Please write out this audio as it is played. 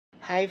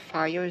Hi,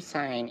 fire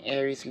sign,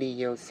 Aries,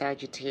 Leo,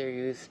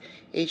 Sagittarius.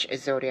 Each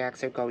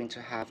zodiacs are going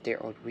to have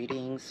their own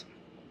readings,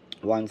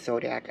 one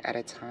zodiac at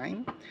a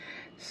time.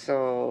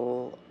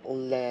 So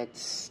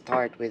let's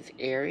start with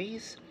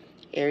Aries.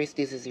 Aries,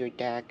 this is your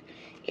deck.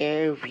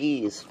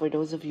 Aries, for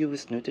those of you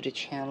who's new to the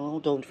channel,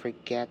 don't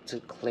forget to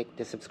click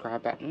the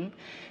subscribe button,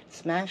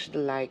 smash the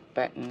like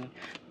button,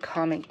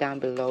 comment down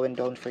below, and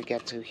don't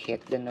forget to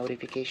hit the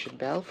notification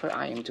bell, for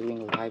I am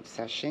doing live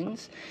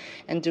sessions,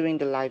 and during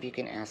the live you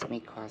can ask me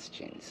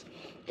questions.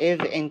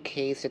 If in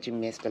case that you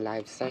missed the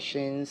live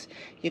sessions,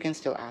 you can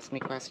still ask me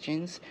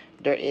questions.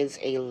 There is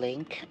a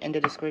link in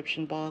the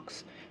description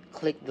box.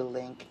 Click the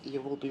link,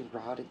 you will be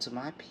routed to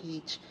my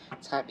page,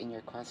 type in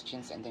your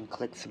questions, and then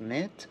click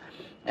submit.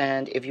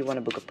 And if you want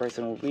to book a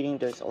personal reading,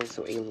 there's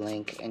also a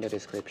link in the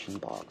description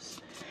box.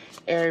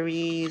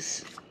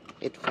 Aries,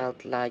 it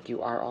felt like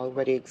you are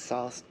already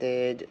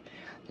exhausted,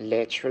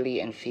 literally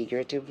and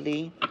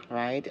figuratively,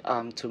 right?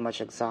 Too much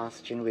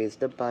exhaustion with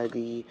the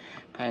body,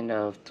 kind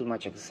of too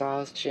much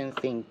exhaustion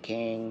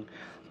thinking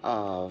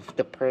of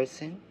the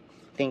person,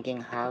 thinking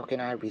how can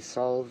I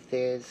resolve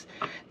this,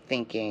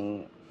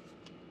 thinking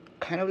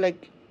kind of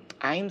like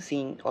I'm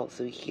seeing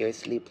also here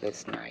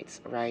sleepless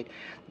nights, right?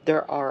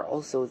 There are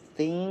also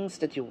things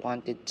that you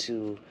wanted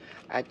to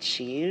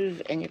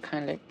achieve and you're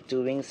kind of like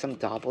doing some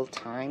double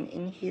time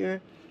in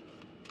here,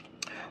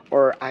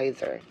 or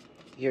either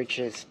you're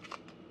just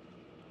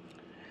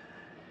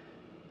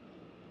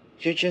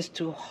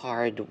too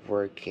hard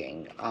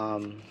working. Are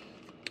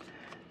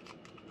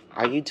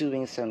you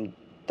doing some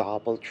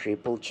double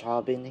triple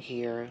job in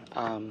here?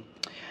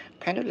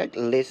 Kind of like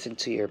listen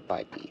to your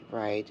body,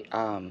 right?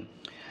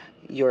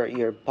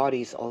 Your body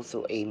is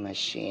also a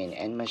machine,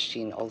 and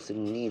machine also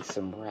needs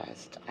some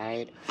rest,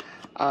 right?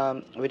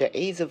 With the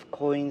Ace of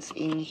Coins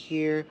in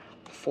here,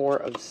 Four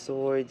of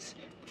Swords,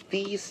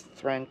 the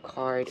Strength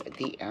card,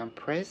 the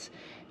Empress,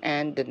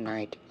 and the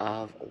Knight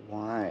of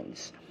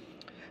Wands.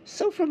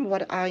 So from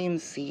what I am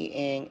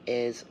seeing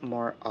is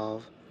more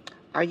of,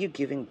 are you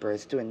giving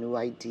birth to a new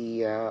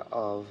idea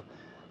of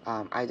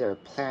either a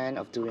plan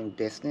of doing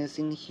business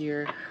in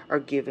here, or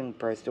giving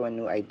birth to a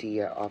new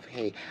idea of,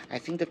 hey, I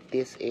think that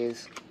this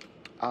is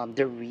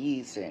the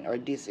reason, or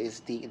this is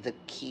the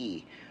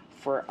key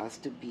for us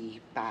to be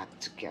back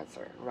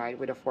together, right?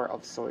 With the Four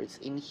of Swords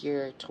in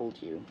here, I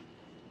told you,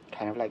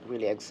 kind of like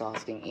really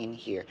exhausting in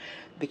here,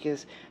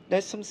 because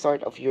there's some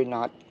sort of you're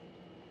kind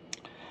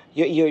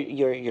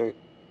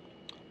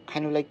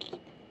of like,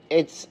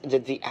 it's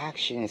the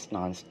action is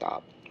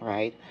nonstop,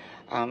 right?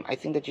 I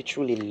think that you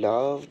truly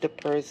love the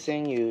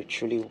person, you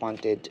truly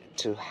wanted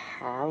to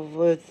have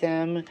with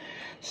them.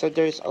 So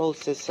there's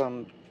also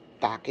some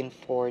back and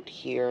forth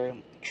here.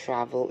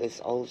 Travel is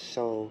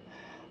also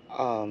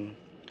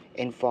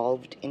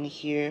involved in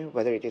here,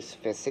 whether it is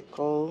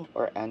physical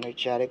or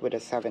energetic, with the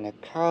Seven of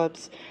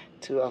Cups,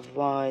 Two of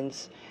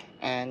Wands,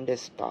 and the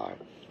Star.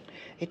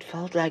 It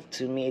felt like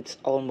to me it's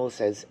almost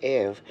as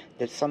if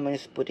that someone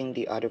is putting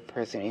the other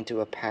person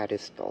into a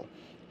pedestal.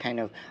 Kind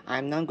of,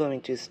 I'm not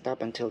going to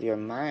stop until you're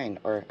mine,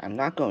 or I'm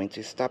not going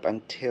to stop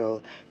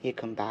until you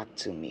come back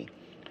to me.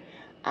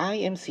 I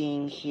am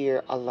seeing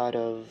here a lot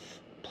of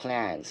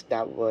plans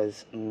that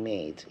was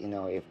made. You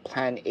know, if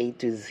plan A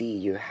to Z,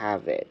 you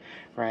have it,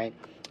 right?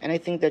 And I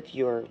think that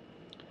you're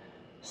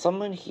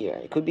someone here.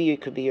 It could be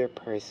your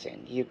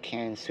person. You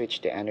can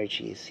switch the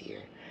energies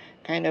here.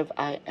 Kind of,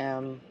 I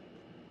am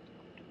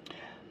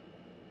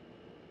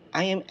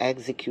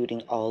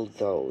executing all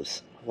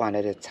those one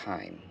at a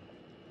time.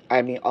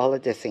 I mean, all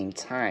at the same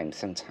time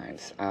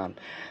sometimes.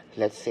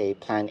 Let's say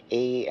plan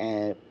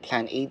A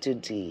to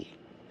D.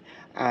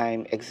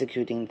 I'm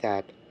executing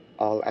that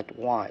all at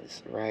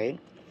once, right?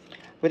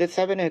 With the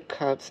Seven of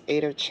Cups,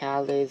 Eight of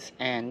Chalice,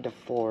 and the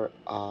Four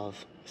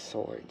of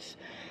Swords.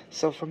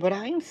 So from what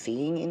I'm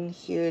seeing in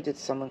here, that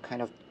someone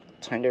kind of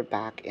turned their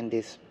back in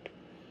this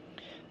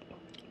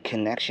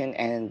connection,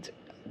 and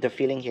the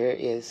feeling here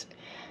is,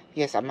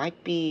 yes, I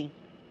might be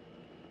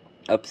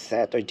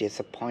upset or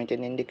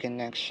disappointed in the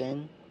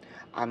connection.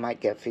 I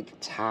might get feel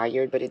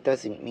tired, but it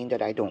doesn't mean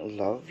that I don't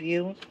love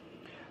you.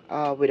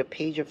 With a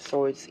Page of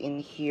Swords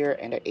in here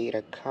and the Eight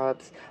of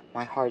Cups,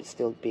 my heart's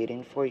still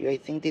beating for you. I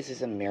think this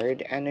is a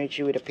married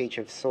energy with a Page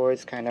of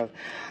Swords. Kind of,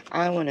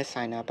 I want to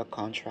sign up a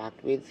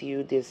contract with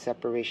you. This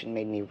separation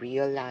made me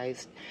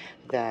realize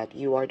that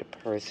you are the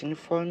person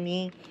for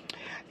me.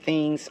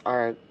 Things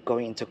are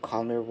going into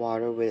calmer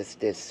water with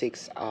this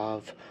Six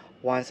of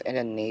Wands and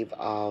a Knave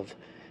of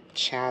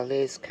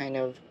Chalice. Kind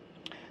of,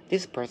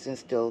 this person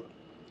still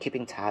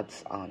keeping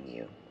tabs on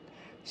you.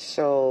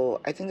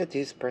 So I think that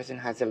this person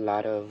has a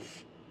lot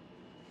of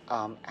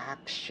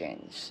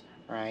actions,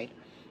 right?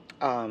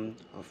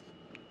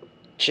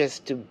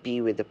 Just to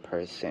be with the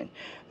person.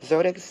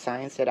 Zodiac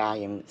signs that I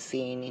am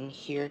seeing in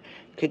here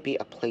could be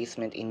a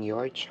placement in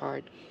your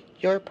chart,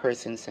 your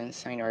person's sun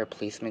sign, or a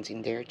placement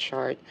in their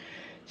chart.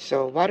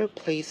 So water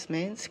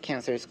placements: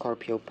 Cancer,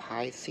 Scorpio,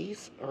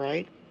 Pisces,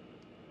 right?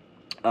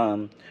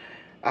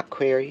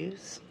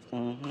 Aquarius,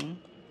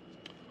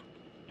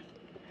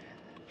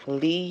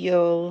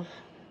 Leo,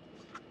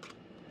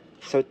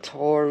 So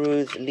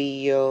Taurus,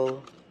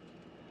 Leo.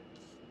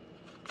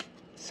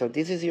 So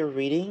this is your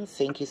reading.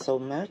 Thank you so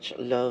much.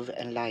 Love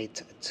and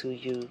light to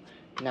you.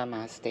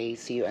 Namaste.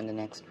 See you in the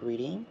next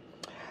reading.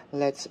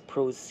 Let's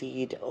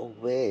proceed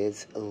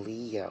with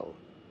Leo.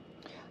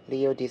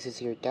 Leo, this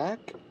is your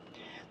deck.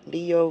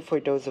 Leo,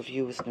 for those of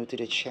you who's new to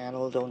the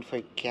channel, don't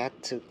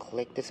forget to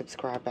click the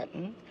subscribe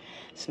button,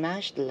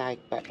 smash the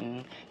like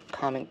button,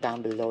 comment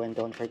down below, and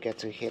don't forget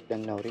to hit the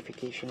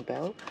notification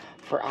bell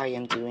for I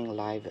am doing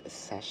live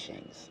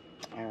sessions.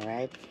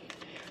 Alright.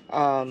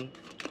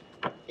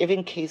 If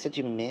in case that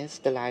you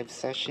missed the live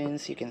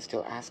sessions, you can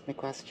still ask me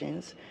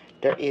questions.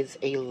 There is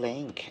a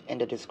link in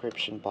the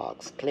description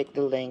box. Click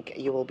the link,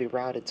 you will be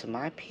routed to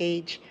my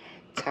page.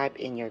 Type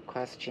in your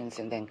questions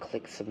and then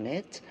click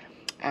submit.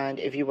 And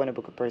if you want to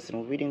book a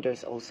personal reading,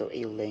 there's also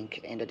a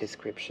link in the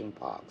description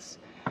box.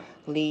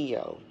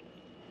 Leo,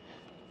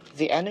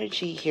 the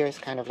energy here is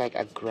kind of like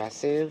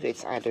aggressive.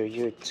 It's either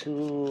you're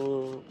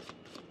too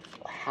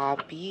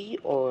happy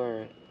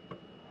or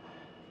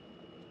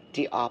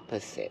the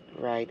opposite,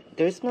 right?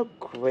 There's no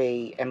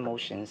gray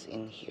emotions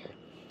in here.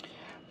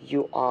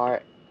 You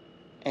are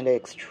in the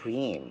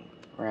extreme,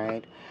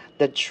 right?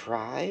 The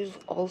drive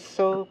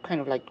also kind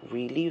of like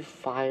really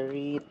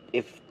fiery.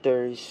 If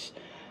there's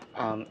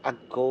a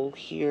goal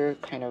here,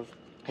 kind of,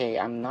 hey,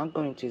 I'm not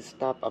going to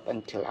stop up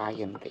until I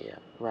am there,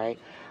 right?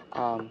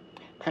 Kind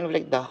of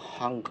like the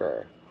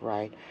hunger,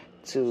 right,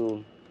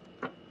 to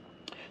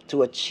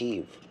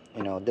achieve,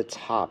 the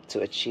top,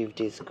 to achieve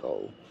this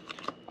goal.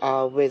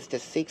 With the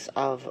Six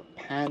of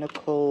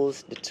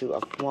Pentacles, the Two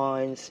of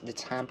Wands, the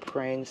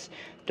Temperance,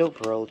 the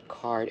World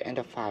card, and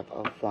the Five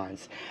of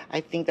Wands.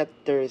 I think that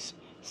there's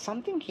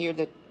something here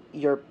that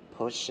you're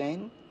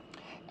pushing,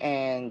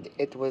 and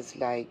it was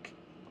like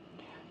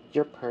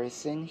your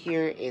person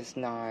here is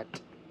not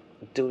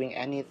doing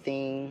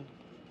anything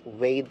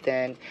way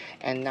then,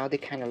 and now they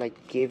kind of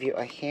like give you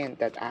a hint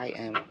that I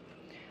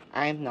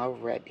am now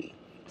ready.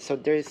 So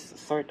there's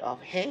sort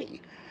of, hey,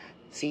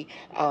 see,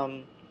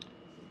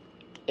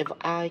 if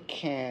I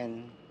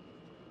can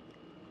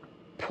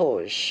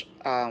push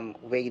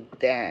way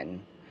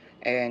then,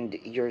 and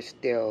you're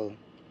still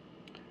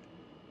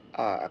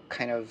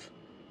kind of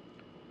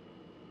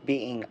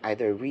being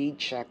either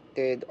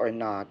rejected or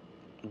not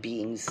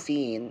being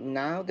seen,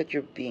 now that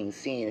you're being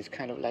seen, it's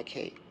kind of like,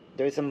 hey,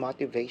 there's a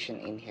motivation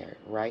in here,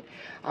 right?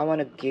 I want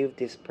to give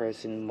this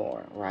person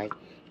more, right?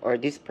 Or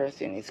this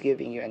person is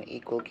giving you an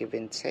equal give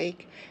and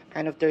take.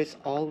 Kind of there's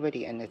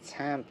already an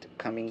attempt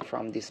coming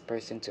from this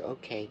person to,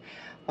 okay,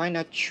 why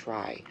not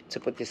try to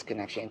put this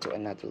connection into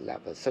another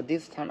level? So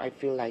this time I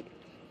feel like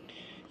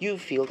you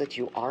feel that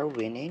you are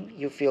winning.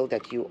 You feel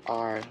that you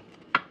are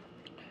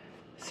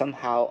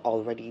somehow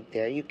already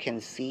there. You can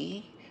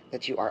see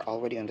that you are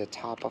already on the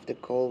top of the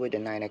goal with the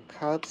Nine of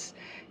Cups,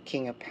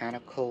 King of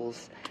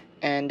Pentacles,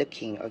 and the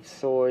King of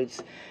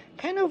Swords.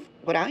 Kind of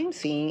what I'm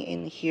seeing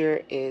in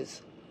here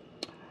is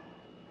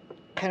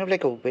kind of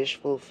like a wish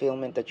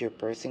fulfillment that your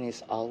person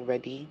is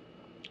already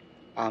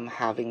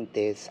having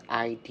this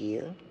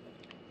idea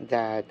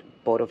that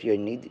both of you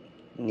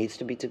needs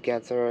to be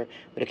together.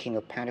 With the King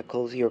of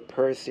Pentacles, your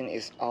person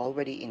is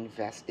already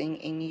investing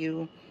in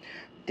you.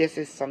 This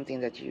is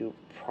something that you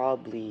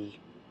probably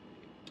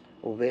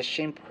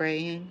wishing,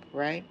 praying,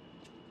 right?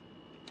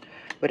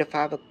 With the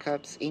Five of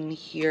Cups in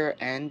here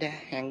and the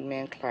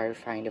Hangman,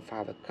 clarifying the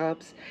Five of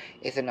Cups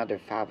is another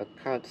Five of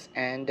Cups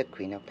and the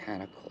Queen of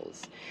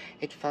Pentacles.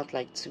 It felt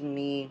like to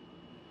me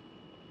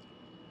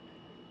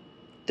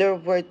there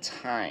were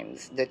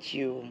times that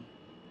you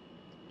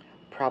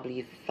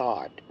probably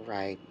thought,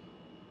 right,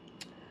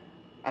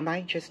 am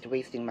I just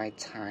wasting my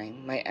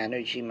time, my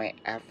energy, my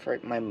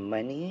effort, my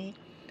money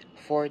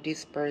for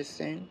this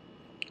person,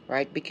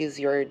 right? Because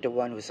you're the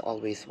one who's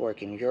always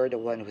working, you're the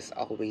one who's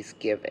always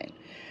giving.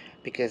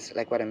 Because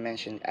like what I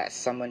mentioned, as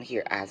someone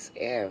here as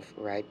if,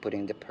 right,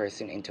 putting the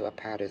person into a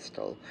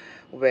pedestal,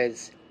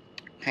 was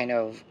kind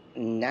of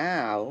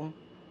now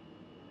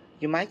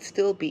you might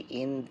still be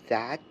in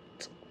that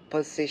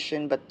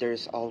position, but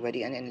there's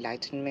already an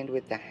enlightenment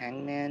with the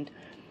Hangman.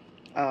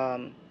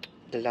 The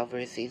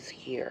Lovers is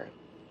here,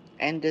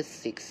 and the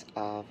Six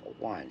of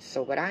Wands.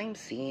 So what I'm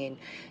seeing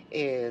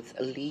is,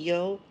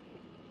 Leo,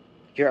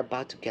 you're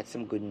about to get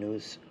some good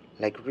news,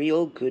 like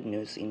real good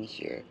news in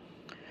here.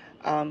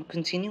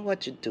 Continue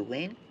what you're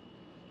doing.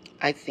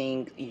 I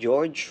think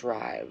your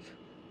drive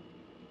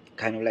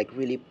kind of like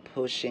really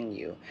pushing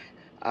you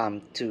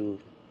to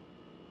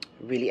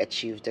really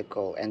achieve the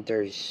goal, and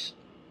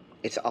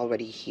it's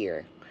already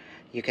here.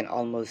 You can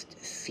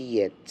almost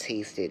see it,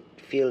 taste it,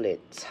 feel it,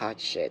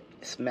 touch it,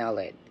 smell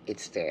it.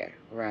 It's there,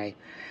 right?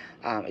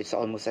 It's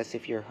almost as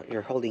if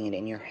you're holding it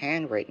in your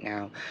hand right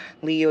now.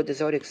 Leo, the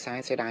zodiac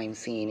signs that I'm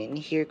seeing in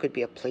here could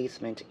be a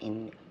placement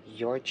in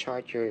your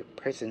chart, your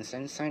person's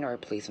sun sign, or a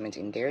placement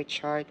in their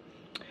chart.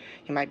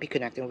 You might be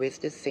connecting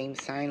with the same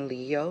sign,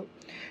 Leo,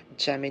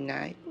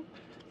 Gemini,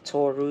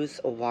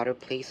 Taurus, or water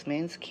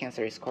placements,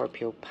 Cancer,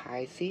 Scorpio,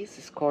 Pisces.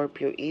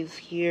 Scorpio is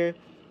here,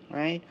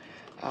 right?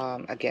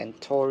 Again,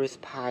 Taurus,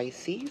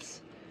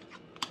 Pisces.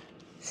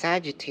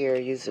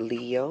 Sagittarius,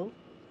 Leo.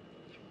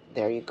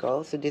 There you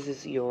go. So this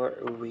is your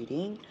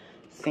reading.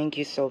 Thank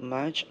you so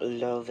much.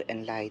 Love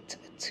and light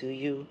to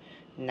you.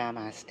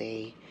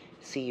 Namaste.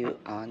 See you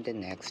on the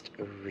next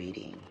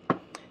reading.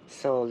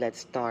 So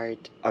let's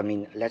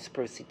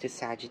proceed to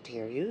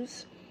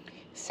Sagittarius.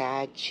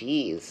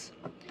 Saggies.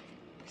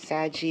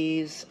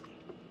 Saggies.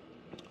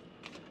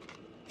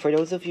 For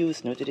those of you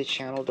who's new to the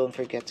channel, don't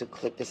forget to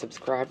click the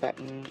subscribe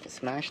button,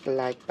 smash the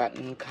like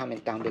button,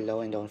 comment down below,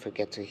 and don't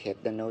forget to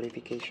hit the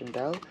notification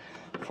bell,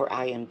 for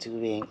I am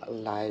doing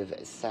live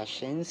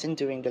sessions, and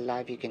during the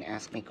live you can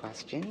ask me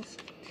questions.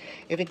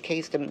 If in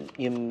case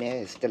you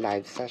missed the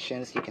live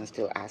sessions, you can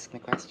still ask me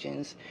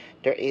questions.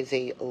 There is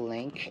a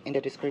link in the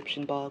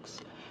description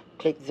box.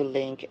 Click the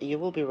link, you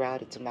will be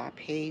routed to my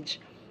page.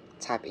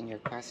 Type in your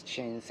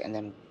questions and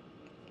then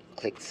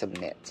click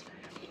submit.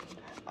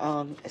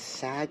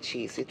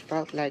 Saggies, it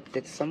felt like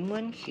that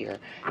someone here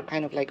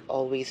kind of like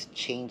always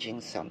changing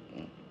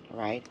something,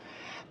 right?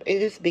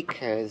 It is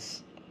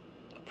because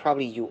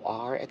probably you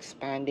are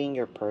expanding,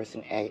 your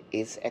person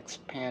is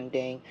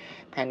expanding,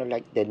 kind of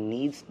like the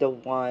needs, the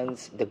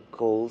wants, the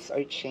goals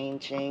are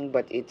changing,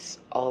 but it's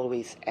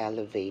always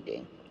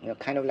elevating.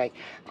 Kind of like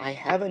I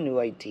have a new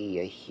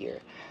idea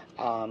here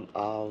I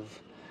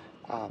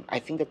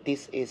think that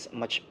this is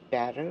much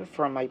better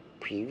from my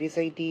previous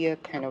idea,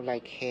 kind of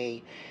like,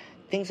 hey,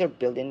 things are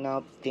building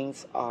up,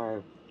 things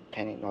are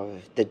kind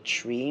of, the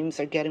dreams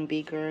are getting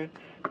bigger,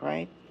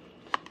 right?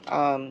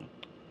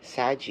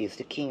 Saggies,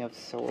 the King of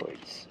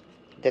Swords,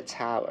 the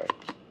Tower,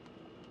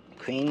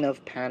 Queen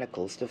of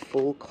Pentacles, the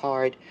Fool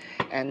card,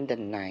 and the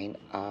Nine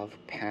of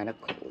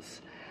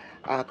Pentacles.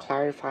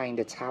 Clarifying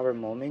the Tower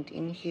moment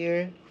in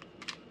here.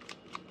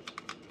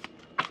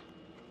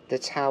 The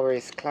Tower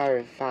is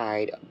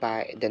clarified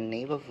by the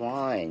Knave of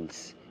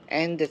Wands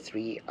and the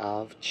Three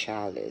of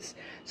Chalice.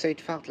 So it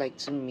felt like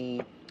to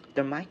me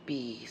there might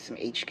be some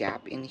age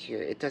gap in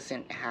here. It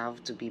doesn't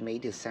have to be May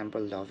December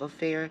love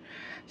affair.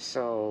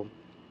 So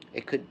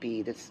it could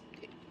be this,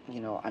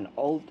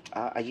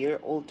 a year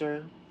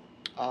older,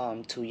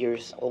 2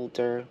 years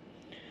older.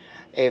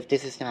 If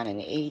this is not an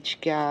age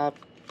gap,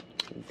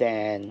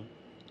 then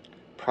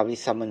probably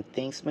someone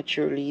thinks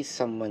maturely,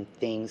 someone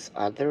thinks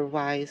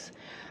otherwise.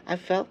 I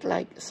felt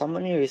like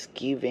someone here is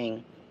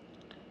giving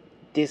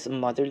this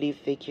motherly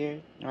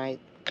figure, right?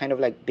 Kind of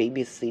like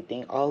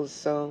babysitting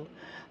also.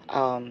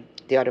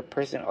 The other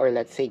person, or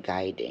let's say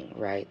guiding,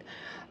 right?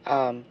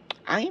 I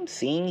am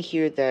seeing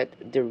here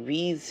that the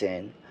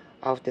reason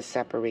of the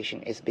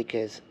separation is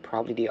because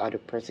probably the other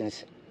person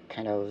is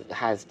kind of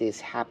has this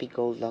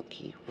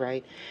happy-go-lucky,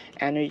 right?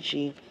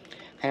 Energy,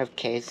 kind of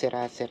que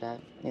sera,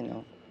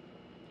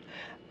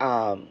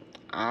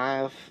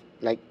 I've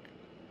like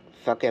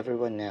fuck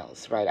everyone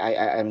else, right?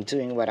 I'm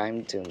doing what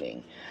I'm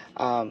doing.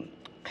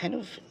 Kind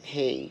of,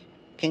 hey,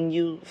 can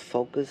you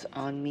focus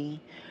on me,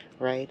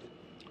 right?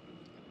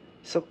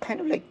 So kind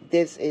of like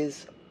this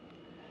is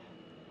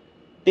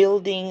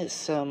building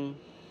some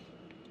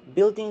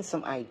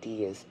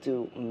ideas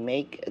to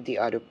make the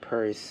other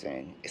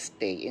person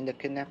stay in the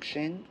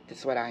connection.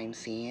 That's what I'm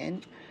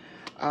seeing.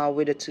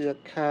 With the Two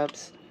of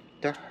Cups,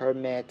 the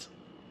Hermit,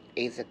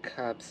 Ace of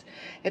Cups,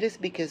 it is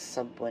because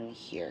someone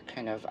here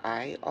kind of,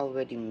 I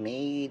already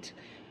made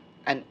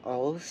an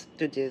oath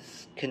to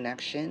this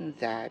connection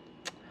that,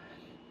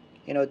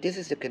 this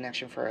is the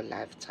connection for a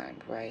lifetime,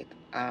 right?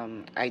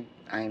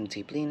 I'm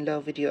deeply in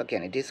love with you.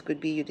 Again, this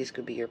could be you, this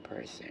could be your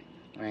person,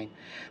 right?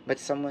 But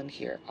someone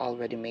here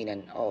already made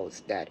an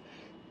oath that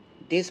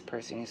this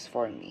person is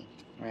for me,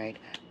 right?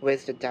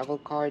 With the Devil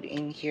card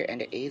in here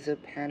and the Ace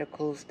of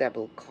Pentacles,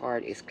 Devil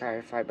card is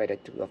clarified by the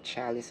Two of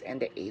Chalice and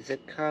the Ace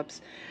of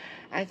Cups.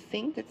 I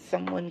think that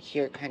someone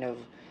here kind of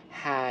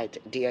had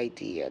the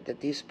idea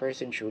that this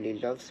person truly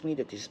loves me,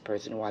 that this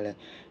person wanna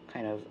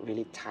kind of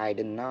really tie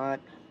the knot,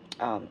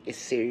 is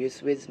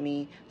serious with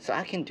me, so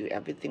I can do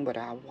everything what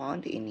I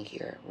want in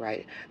here,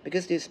 right?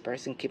 Because this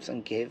person keeps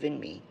on giving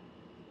me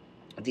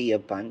the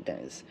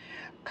abundance,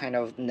 kind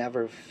of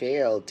never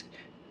failed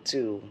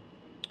to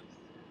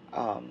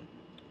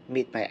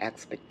meet my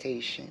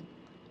expectation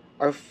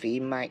or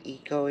feed my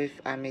ego,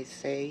 if I may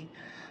say.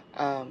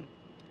 Don't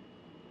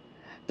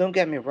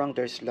get me wrong,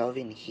 there's love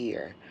in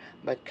here,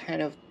 but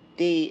kind of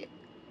it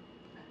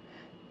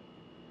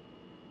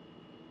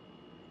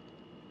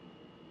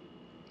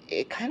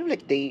kind of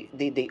like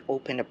they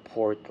open a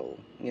portal,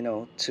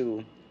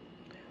 to,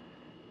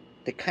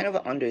 they kind of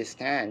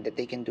understand that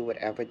they can do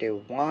whatever they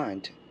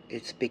want.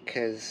 It's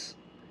because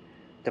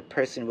the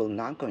person will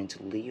not going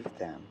to leave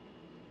them.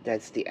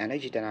 That's the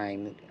energy that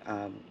I'm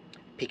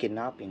picking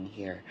up in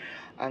here.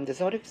 The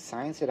zodiac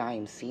signs that I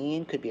am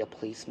seeing could be a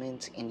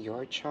placement in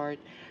your chart.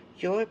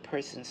 Your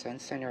person's sun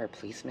sign or a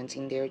placement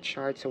in their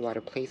chart. So what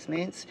are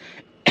placements?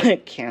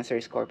 Cancer,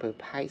 Scorpio,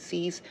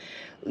 Pisces,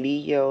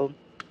 Leo,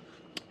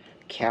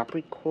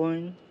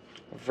 Capricorn,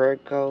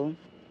 Virgo,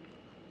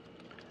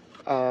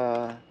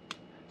 so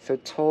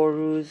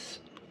Taurus,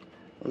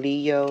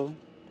 Leo.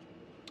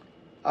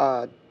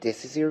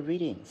 This is your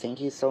reading. Thank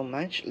you so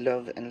much.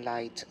 Love and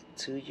light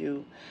to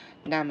you.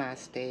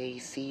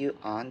 Namaste. See you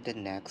on the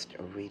next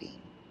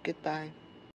reading. Goodbye.